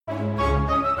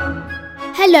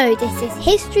Hello, this is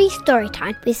History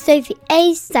Storytime with Sophie,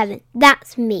 age 7.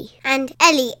 That's me. And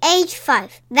Ellie, age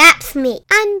 5. That's me.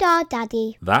 And our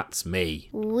daddy. That's me.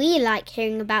 We like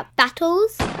hearing about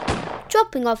battles,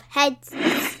 chopping off heads,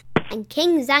 and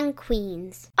kings and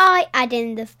queens. I add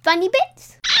in the funny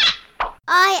bits.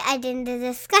 I add in the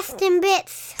disgusting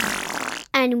bits.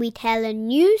 And we tell a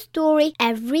new story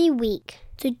every week.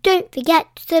 So don't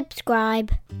forget to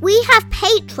subscribe. We have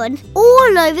patrons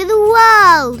all over the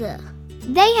world.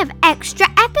 They have extra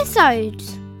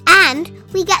episodes. And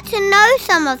we get to know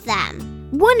some of them.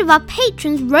 One of our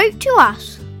patrons wrote to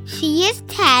us. She is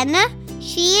 10.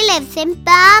 She lives in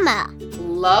Burma.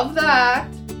 Love that.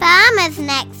 Burma's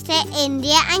next to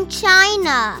India and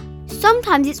China.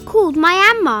 Sometimes it's called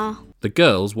Myanmar. The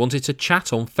girls wanted to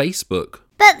chat on Facebook.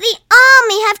 But the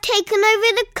army have taken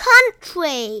over the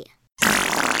country.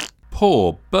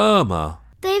 Poor Burma.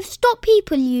 They've stopped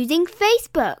people using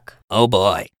Facebook. Oh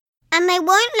boy. And they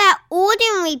won't let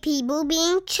ordinary people be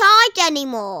in charge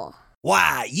anymore.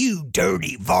 Why, you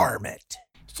dirty varmint.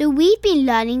 So we've been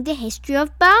learning the history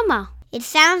of Burma. It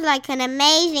sounds like an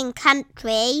amazing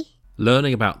country.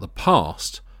 Learning about the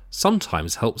past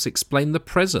sometimes helps explain the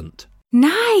present.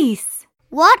 Nice!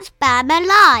 What's Burma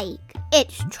like?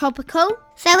 It's tropical.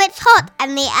 So it's hot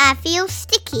and the air feels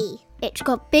sticky. It's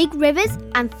got big rivers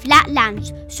and flat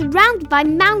lands, surrounded by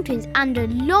mountains and a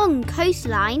long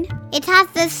coastline. It has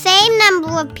the same number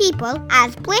of people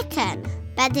as Britain,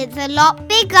 but it's a lot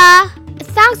bigger.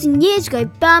 1,000 years ago,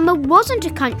 Burma wasn't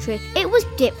a country. It was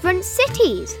different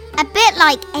cities. A bit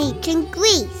like ancient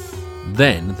Greece.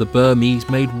 Then the Burmese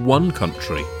made one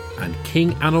country, and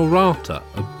King Anuradha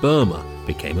of Burma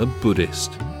became a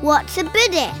Buddhist. What's a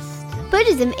Buddhist?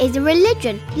 Buddhism is a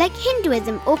religion, like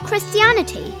Hinduism or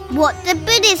Christianity. What do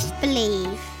Buddhists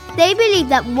believe? They believe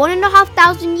that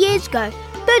 1,500 years ago,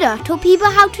 Buddha taught people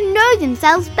how to know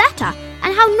themselves better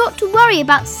and how not to worry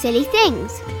about silly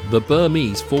things. The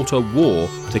Burmese fought a war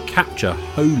to capture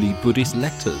holy Buddhist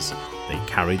letters. They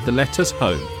carried the letters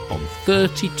home on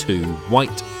 32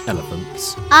 white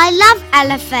elephants. I love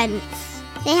elephants.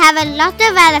 They have a lot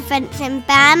of elephants in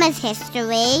Burma's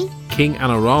history. King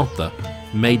Anuradha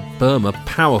made Burma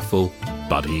powerful,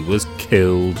 but he was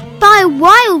killed. By a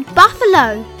wild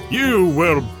buffalo. You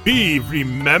will be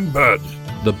remembered.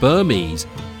 The Burmese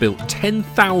built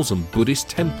 10,000 Buddhist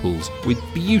temples with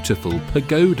beautiful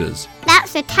pagodas.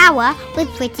 That's a tower with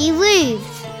pretty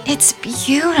roofs. It's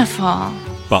beautiful.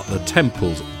 But the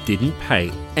temples didn't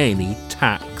pay any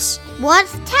tax.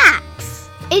 What's tax?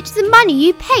 It's the money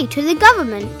you pay to the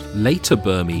government. Later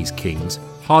Burmese kings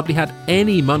hardly had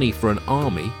any money for an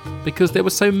army because there were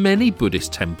so many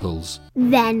Buddhist temples.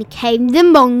 Then came the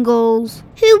Mongols.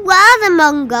 Who were the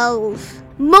Mongols?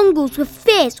 Mongols were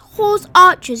fierce horse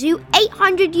archers who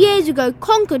 800 years ago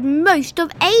conquered most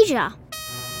of Asia.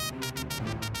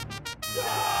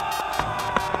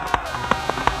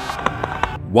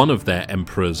 One of their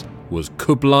emperors was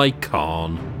Kublai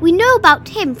Khan. We know about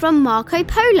him from Marco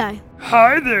Polo.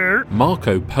 Hi there.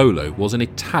 Marco Polo was an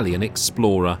Italian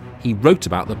explorer. He wrote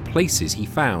about the places he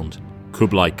found.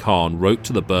 Kublai Khan wrote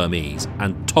to the Burmese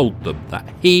and told them that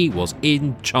he was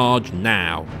in charge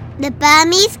now. The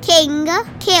Burmese king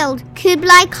killed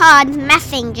Kublai Khan's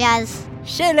messengers.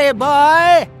 Silly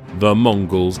boy. The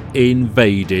Mongols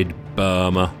invaded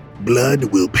Burma. Blood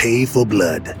will pay for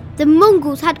blood. The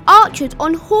Mongols had archers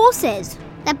on horses.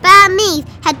 The Burmese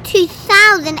had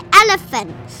 2,000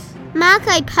 elephants.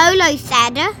 Marco Polo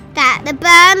said that the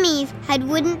Burmese had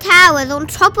wooden towers on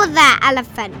top of their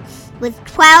elephants, with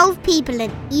 12 people in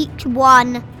each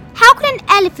one. How can an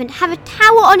elephant have a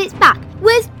tower on its back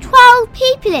with 12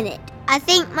 people in it? I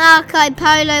think Marco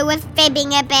Polo was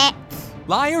fibbing a bit.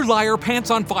 Liar, liar, pants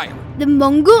on fire. The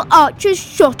Mongol archers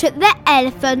shot at the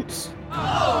elephants.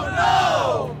 Oh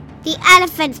no! The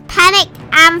elephants panicked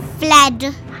and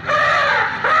fled.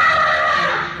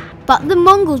 But the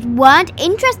Mongols weren't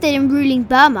interested in ruling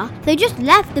Burma. They just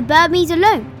left the Burmese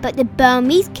alone. But the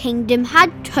Burmese kingdom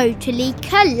had totally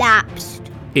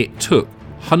collapsed. It took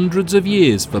hundreds of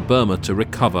years for Burma to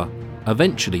recover.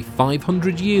 Eventually,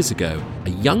 500 years ago, a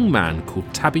young man called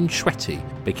Tabin Shweti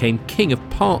became king of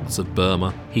parts of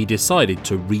Burma. He decided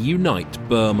to reunite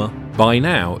Burma. By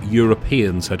now,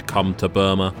 Europeans had come to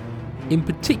Burma, in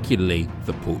particularly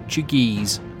the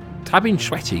Portuguese. Tabin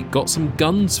Shweti got some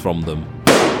guns from them.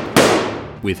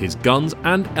 With his guns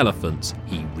and elephants,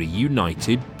 he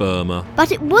reunited Burma.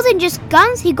 But it wasn't just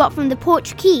guns he got from the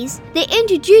Portuguese. They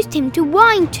introduced him to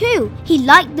wine too. He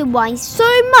liked the wine so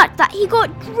much that he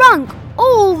got drunk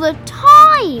all the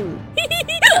time.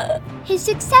 His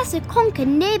successor conquered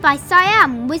nearby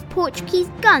Siam with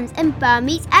Portuguese guns and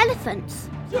Burmese elephants.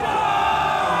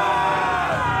 Yeah!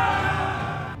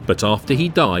 But after he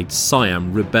died,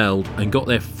 Siam rebelled and got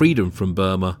their freedom from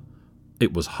Burma.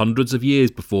 It was hundreds of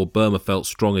years before Burma felt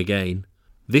strong again.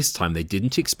 This time they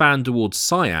didn't expand towards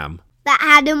Siam. That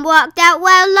hadn't worked out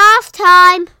well last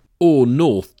time. Or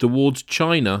north towards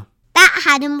China. That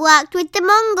hadn't worked with the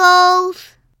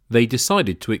Mongols. They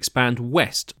decided to expand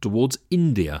west towards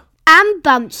India. And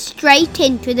bumped straight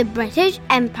into the British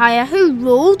Empire who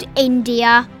ruled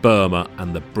India. Burma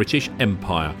and the British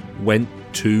Empire went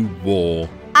to war.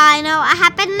 I know what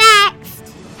happened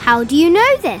next. How do you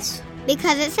know this?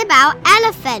 Because it's about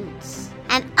elephants.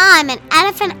 And I'm an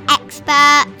elephant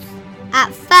expert.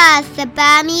 At first, the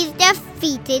Burmese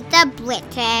defeated the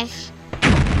British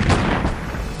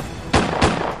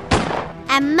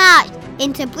and marched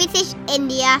into British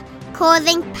India,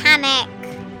 causing panic.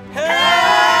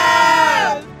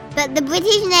 Help! But the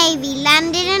British Navy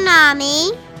landed an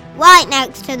army right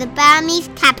next to the Burmese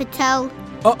capital.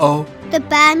 Uh-oh. The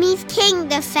Burmese king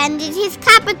defended his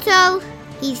capital.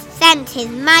 He sent his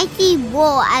mighty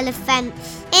war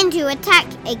elephants into attack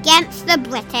against the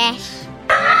British.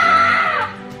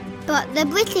 But the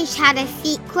British had a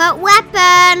secret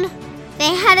weapon.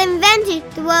 They had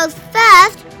invented the world's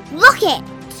first rocket.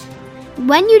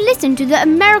 When you listen to the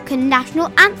American national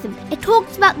anthem, it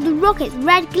talks about the rocket's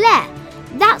red glare.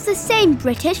 That's the same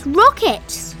British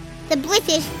rockets. The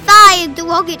British fired the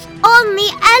rockets on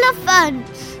the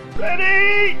elephants.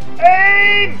 Ready,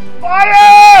 aim,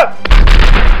 fire!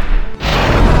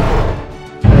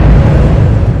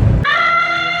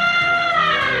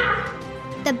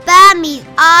 The Burmese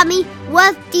army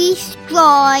was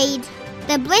destroyed.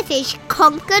 The British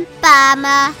conquered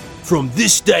Burma. From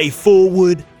this day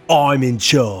forward, I'm in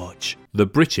charge. The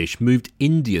British moved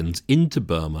Indians into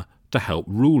Burma to help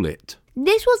rule it.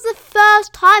 This was the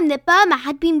first time that Burma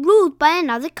had been ruled by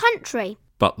another country.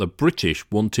 But the British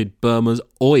wanted Burma's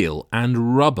oil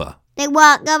and rubber. They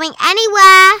weren't going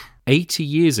anywhere. 80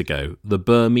 years ago, the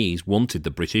Burmese wanted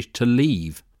the British to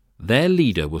leave. Their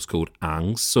leader was called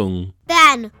Aung San.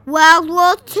 Then World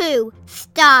War II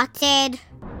started.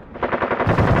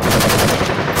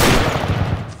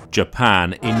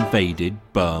 Japan invaded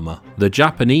Burma. The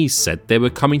Japanese said they were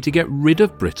coming to get rid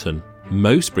of Britain.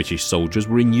 Most British soldiers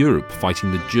were in Europe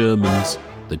fighting the Germans.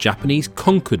 The Japanese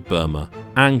conquered Burma.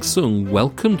 Aung San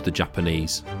welcomed the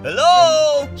Japanese.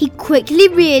 Hello? He quickly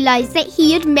realised that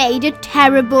he had made a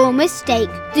terrible mistake.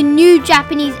 The new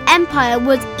Japanese empire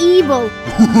was evil.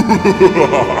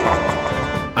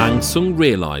 Aung San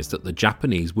realised that the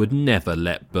Japanese would never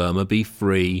let Burma be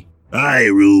free. I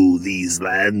rule these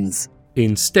lands.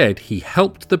 Instead, he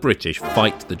helped the British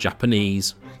fight the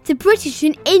Japanese. The British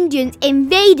and Indians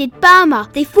invaded Burma.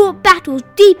 They fought battles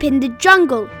deep in the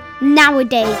jungle.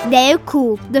 Nowadays, they are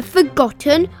called the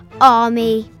Forgotten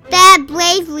Army. Their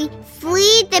bravery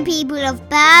freed the people of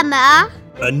Burma.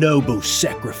 A noble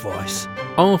sacrifice.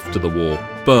 After the war,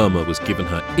 Burma was given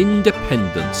her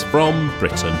independence from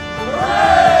Britain.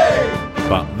 Hooray!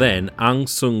 But then Aung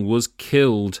San was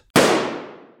killed.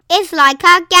 It's like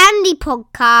our Gandhi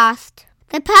podcast.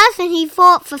 The person who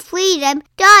fought for freedom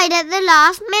died at the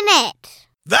last minute.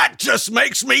 That just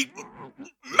makes me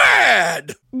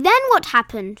mad. Then what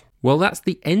happened? Well, that's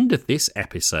the end of this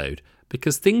episode,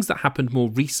 because things that happened more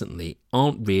recently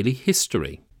aren't really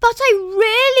history. But I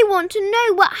really want to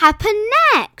know what happened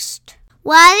next.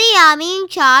 Why are the army in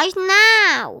charge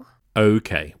now?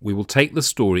 OK, we will take the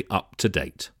story up to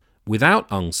date. Without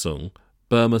Aung San,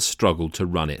 Burma struggled to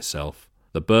run itself.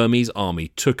 The Burmese army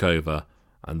took over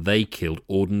and they killed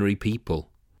ordinary people.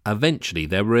 Eventually,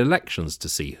 there were elections to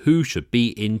see who should be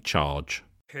in charge.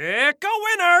 Pick a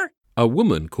winner! A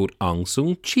woman called Aung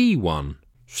San Suu Kyi won.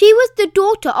 She was the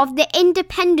daughter of the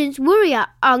independence warrior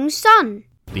Aung San.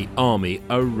 The army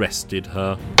arrested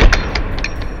her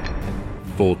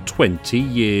for 20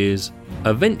 years.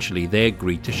 Eventually, they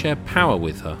agreed to share power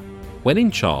with her. When in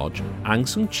charge, Aung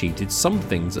San cheated some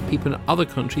things that people in other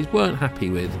countries weren't happy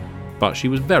with. But she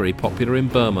was very popular in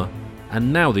Burma,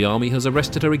 and now the army has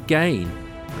arrested her again,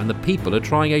 and the people are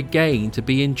trying again to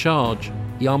be in charge.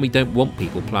 The army don't want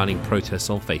people planning protests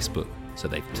on Facebook, so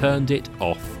they've turned it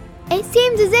off. It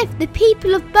seems as if the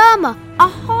people of Burma are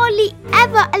hardly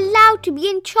ever allowed to be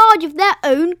in charge of their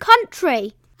own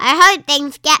country. I hope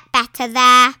things get better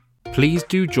there. Please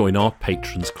do join our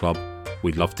Patrons Club.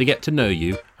 We'd love to get to know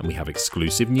you, and we have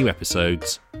exclusive new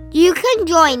episodes. You can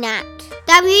join at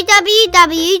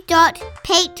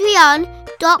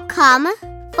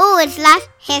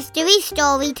www.patreon.com/History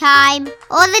Storytime.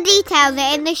 All the details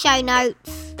are in the show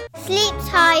notes. Sleep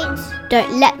tight.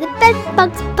 Don't let the bed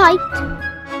bugs bite.